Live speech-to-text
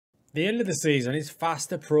The end of the season is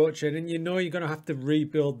fast approaching and you know you're going to have to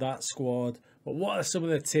rebuild that squad. But what are some of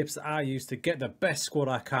the tips that I use to get the best squad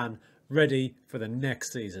I can ready for the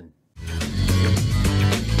next season?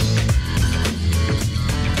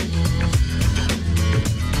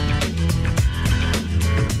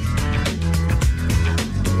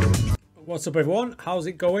 What's up everyone, how's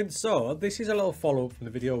it going? So this is a little follow-up from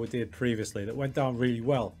the video we did previously that went down really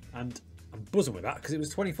well, and I'm buzzing with that because it was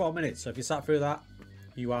 24 minutes, so if you sat through that,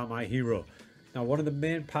 you are my hero. Now one of the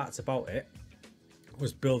main parts about it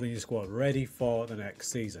was building your squad ready for the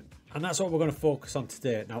next season, and that's what we're going to focus on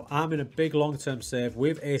today. Now I'm in a big long-term save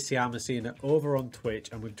with AC Messina over on Twitch,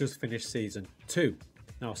 and we've just finished season 2.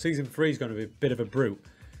 Now season 3 is going to be a bit of a brute,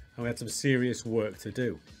 and we had some serious work to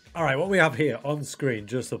do. Alright, what we have here on screen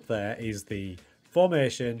just up there is the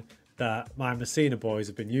formation that my Messina boys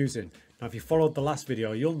have been using. Now if you followed the last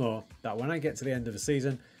video, you'll know that when I get to the end of the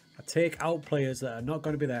season, I take out players that are not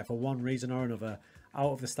going to be there for one reason or another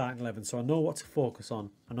out of the starting 11, so I know what to focus on,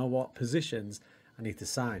 I know what positions I need to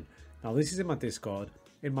sign. Now this is in my Discord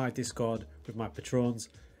with my patrons.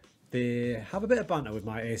 They have a bit of banter with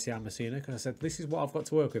my AC Messina because I said this is what I've got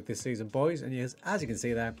to work with this season, boys, and yes, as you can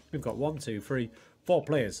see there, we've got 1, 2, 3, 4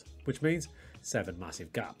 players, which means 7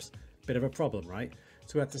 massive gaps. Bit of a problem, right?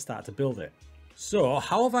 So we had to start to build it. So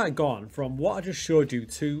how have I gone from what I just showed you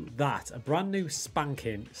to that, a brand new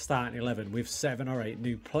spanking starting 11 with 7 or 8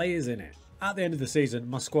 new players in it? At the end of the season,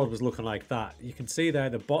 my squad was looking like that. You can see there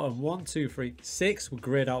the bottom 1, 2, 3, 6 were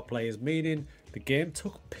grayed out players, meaning the game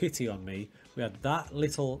took pity on me. We had that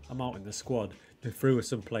little amount in the squad. They threw us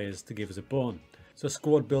some players to give us a bone. So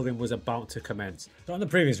squad building was about to commence. So on the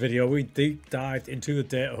previous video, we deep dived into the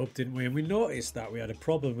data hub, didn't we? And we noticed that we had a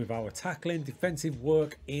problem with our tackling, defensive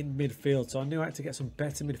work in midfield. So I knew I had to get some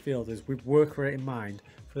better midfielders with work rate in mind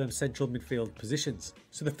for them central midfield positions.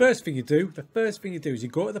 So the first thing you do is you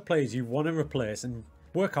go to the players you want to replace and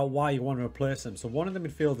work out why you want to replace them. So one of the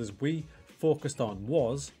midfielders we focused on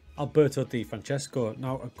was Alberto Di Francesco.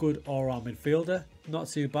 Now a good all-round midfielder, not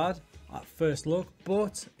too bad at first look,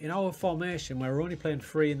 but in our formation where we're only playing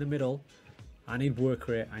 3 in the middle, I need work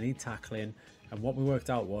rate, I need tackling, and what we worked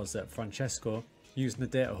out was that Francesco, using the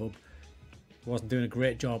data hub, wasn't doing a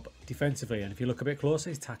great job defensively. And if you look a bit closer,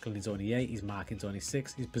 his tackling is only 8, his marking is only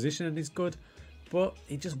 6, his positioning is good, but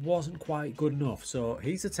he just wasn't quite good enough. So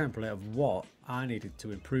he's a template of what I needed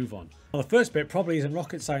to improve on. Well, the first bit probably isn't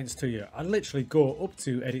rocket science to you. I literally go up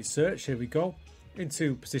to edit search, here we go,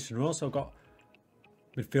 into position row, so I've got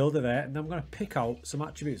midfielder there, and I'm going to pick out some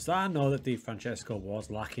attributes that I know that Di Francesco was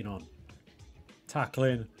lacking on.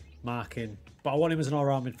 Tackling, marking, but I want him as an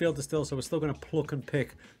all-round midfielder still, so we're still going to pluck and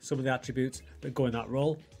pick some of the attributes that go in that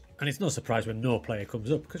role. And it's no surprise when no player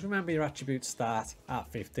comes up, because remember your attributes start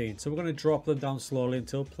at 15, so we're going to drop them down slowly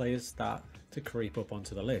until players start to creep up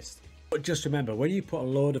onto the list. But just remember, when you put a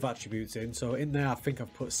load of attributes in, so in there I think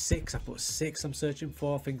I've put 6, I'm searching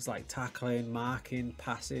for things like tackling, marking,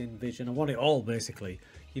 passing, vision, I want it all basically.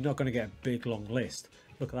 You're not going to get a big long list.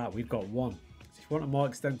 Look at that, we've got 1. So if you want a more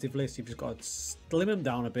extensive list, you've just got to slim them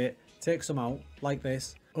down a bit, take some out like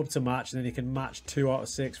this, up to match, and then you can match 2 out of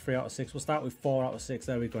 6, 3 out of 6. We'll start with 4 out of 6,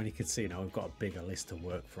 there we go, and you can see now we've got a bigger list to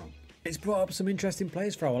work from. It's brought up some interesting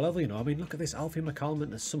players for our level, you know. I mean, look at this, Alfie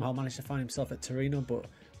McCallum has somehow managed to find himself at Torino, but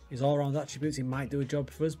his all-round attributes, he might do a job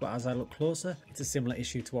for us, but as I look closer, it's a similar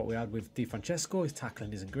issue to what we had with Di Francesco. His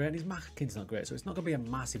tackling isn't great, and his marking's not great, so it's not going to be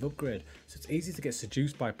a massive upgrade. So it's easy to get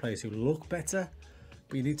seduced by players who look better,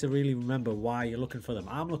 but you need to really remember why you're looking for them.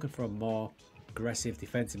 I'm looking for a more aggressive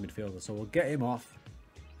defensive midfielder, so we'll get him off.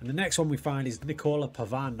 And the next one we find is Nicola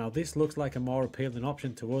Pavan. Now this looks like a more appealing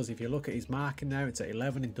option to us. If you look at his marking there, it's at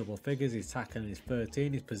 11 in double figures, his tackling is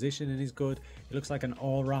 13, his positioning is good. He looks like an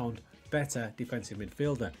all-round better defensive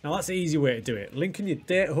midfielder. Now that's the easy way to do it, linking your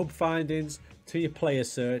data hub findings to your player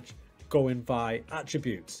search, going by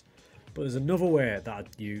attributes. But there's another way that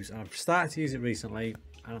I'd use, and I've started to use it recently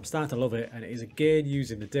and I'm starting to love it, and it is again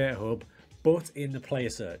using the data hub but in the player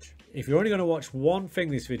search. If you're only going to watch one thing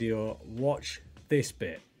this video, watch this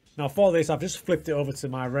bit. Now for this, I've just flipped it over to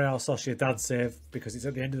my Real Sociedad save because it's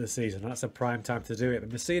at the end of the season. That's a prime time to do it. The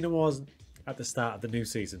Messina was at the start of the new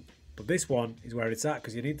season, but this one is where it's at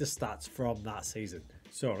because you need the stats from that season.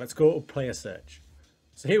 So let's go to player search.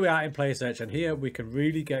 So here we are in player search, and here we can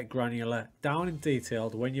really get granular down in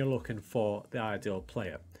detailed when you're looking for the ideal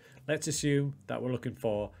player. Let's assume that we're looking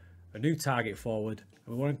for a new target forward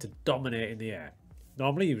and we want him to dominate in the air.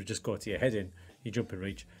 Normally you would just go to your heading, your jump and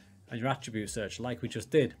reach, and your attribute search like we just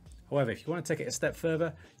did. However, if you want to take it a step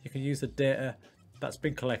further, you can use the data that's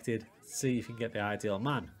been collected to see if you can get the ideal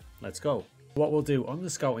man. Let's go. What we'll do on the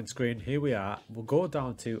scouting screen, here we are, we'll go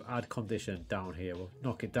down to add condition down here. We'll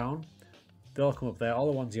knock it down. They'll come up there,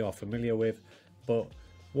 all the ones you're familiar with. But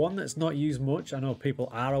one that's not used much, I know people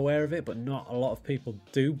are aware of it, but not a lot of people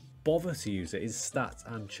do bother to use it, is stats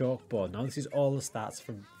and chalkboard. Now this is all the stats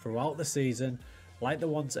from throughout the season, like the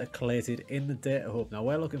ones that are collated in the data hub. Now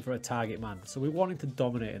we're looking for a target man, so we're wanting to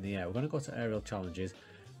dominate in the air. We're going to go to aerial challenges.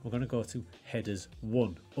 We're going to go to headers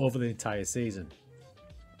 1 over the entire season.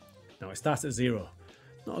 Now it starts at 0.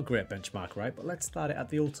 Not a great benchmark, right? But let's start it at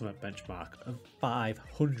the ultimate benchmark of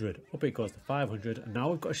 500. Up it goes to 500, and now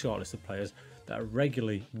we've got a short list of players that are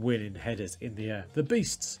regularly winning headers in the air. The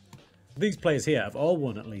beasts. These players here have all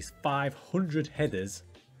won at least 500 headers.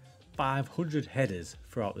 500 headers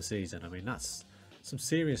throughout the season. I mean, that's some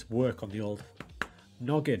serious work on the old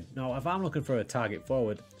noggin. Now, if I'm looking for a target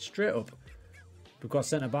forward, straight up, we've got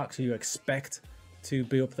centre backs who you expect to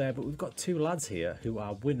be up there, but we've got two lads here who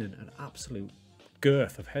are winning an absolute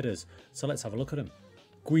girth of headers. So let's have a look at them.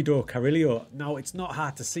 Guido Carrillo. Now it's not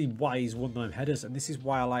hard to see why he's won them headers, and this is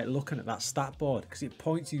why I like looking at that stat board, because it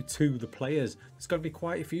points you to the players. There's going to be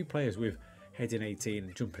quite a few players with heading 18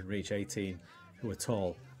 and jumping reach 18 who are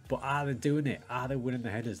tall, but are they doing it? Are they winning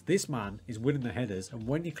the headers? This man is winning the headers, and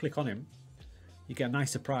when you click on him you get a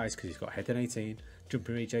nice surprise, because he's got heading 18,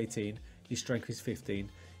 jumping reach 18, his strength is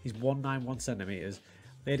 15, he's 191 centimeters.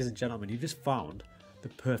 Ladies and gentlemen, you've just found the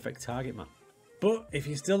perfect target man. But if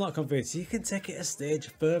you're still not convinced, you can take it a stage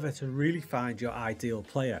further to really find your ideal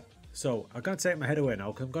player. So I'm going to take my head away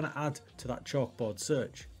now, because I'm going to add to that chalkboard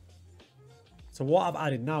search. So what I've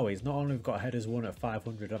added now is, not only have got headers 1 at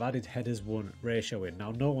 500, I've added headers 1 ratio in.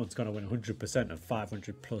 Now no one's going to win 100% of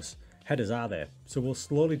 500 plus headers, are there? So we'll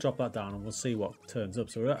slowly drop that down and we'll see what turns up.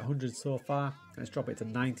 So we're at 100 so far. Let's drop it to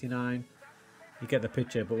 99. You get the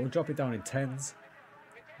picture, but we'll drop it down in 10s.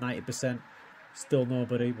 90%. Still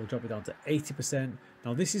nobody. We'll drop it down to 80%.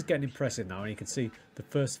 Now this is getting impressive now, and you can see the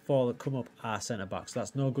first 4 that come up are centre backs. So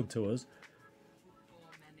that's no good to us.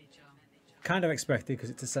 Kind of expected, because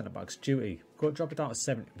it's a centre back's duty. Go drop it down to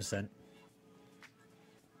 70%.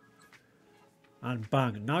 And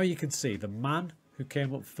bang, now you can see the man who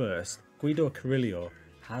came up first, Guido Carrillo,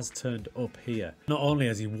 has turned up here. Not only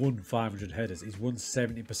has he won 500 headers, he's won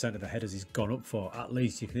 70% of the headers he's gone up for. At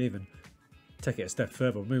least you can even take it a step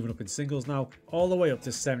further. We're moving up in singles now, all the way up to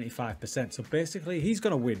 75%. So basically, he's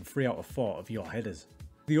going to win 3 out of 4 of your headers.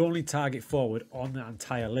 The only target forward on that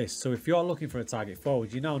entire list. So if you're looking for a target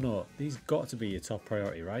forward, you now know he's got to be your top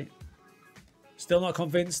priority, right? Still not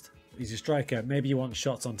convinced? He's a striker. Maybe you want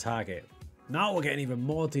shots on target. Now we're getting even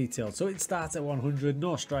more detailed. So it starts at 100.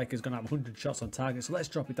 No striker is going to have 100 shots on target. So let's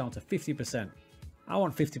drop it down to 50%. I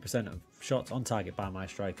want 50% of shots on target by my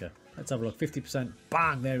striker. Let's have a look. 50%.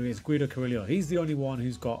 Bang! There he is. Guido Carrillo. He's the only one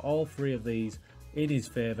who's got all 3 of these in his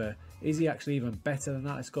favour. Is he actually even better than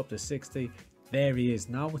that? Let's go up to 60. There he is.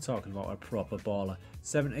 Now we're talking about a proper baller.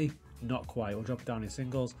 70. Not quite. We'll drop it down in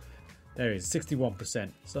singles. There he is.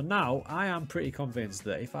 61%. So now I am pretty convinced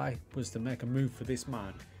that if I was to make a move for this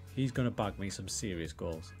man, he's going to bag me some serious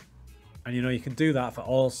goals. And you know, you can do that for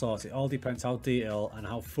all sorts. It all depends how detailed and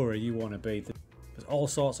how thorough you want to be. There's all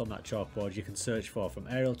sorts on that chalkboard you can search for, from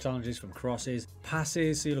aerial challenges, from crosses,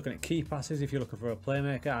 passes. So you're looking at key passes if you're looking for a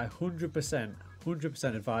playmaker. I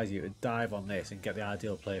 100% advise you to dive on this and get the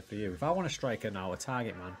ideal player for you. If I want a striker now, a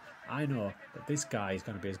target man, I know that this guy is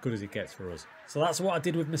going to be as good as it gets for us. So that's what I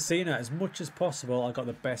did with Messina. As much as possible, I got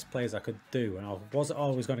the best players I could do, and I wasn't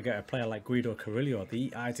always going to get a player like Guido Carrillo,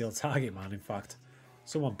 the ideal target man. In fact,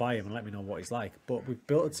 someone buy him and let me know what he's like. But we've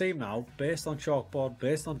built a team now based on chalkboard,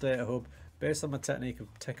 based on data hub, based on my technique of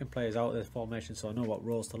taking players out of the formation, so I know what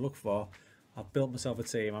roles to look for. I've built myself a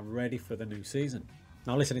team. I'm ready for the new season.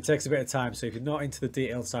 Now listen, it takes a bit of time, so if you're not into the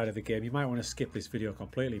detailed side of the game, you might want to skip this video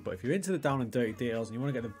completely. But if you're into the down and dirty details and you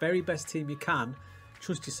want to get the very best team you can,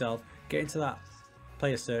 trust yourself, get into that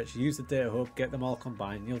player search, use the data hub, get them all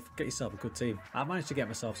combined, you'll get yourself a good team. I've managed to get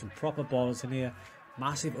myself some proper ballers in here.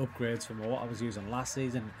 Massive upgrades from what I was using last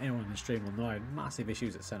season. Anyone in the stream will know I had massive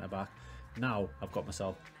issues at centre back. Now I've got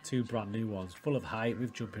myself 2 brand new ones, full of height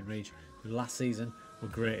with jumping reach, who last season were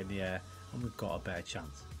great in the air, and we've got a better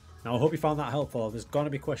chance. Now I hope you found that helpful. There's going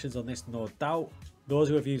to be questions on this, no doubt. Those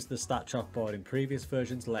who have used the stat chalkboard in previous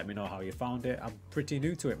versions, let me know how you found it. I'm pretty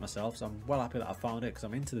new to it myself, so I'm well happy that I found it, because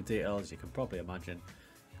I'm into the details, you can probably imagine.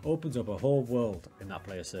 Opens up a whole world in that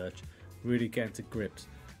player search, really getting to grips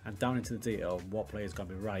and down into the detail on what player is going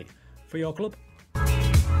to be right for your club.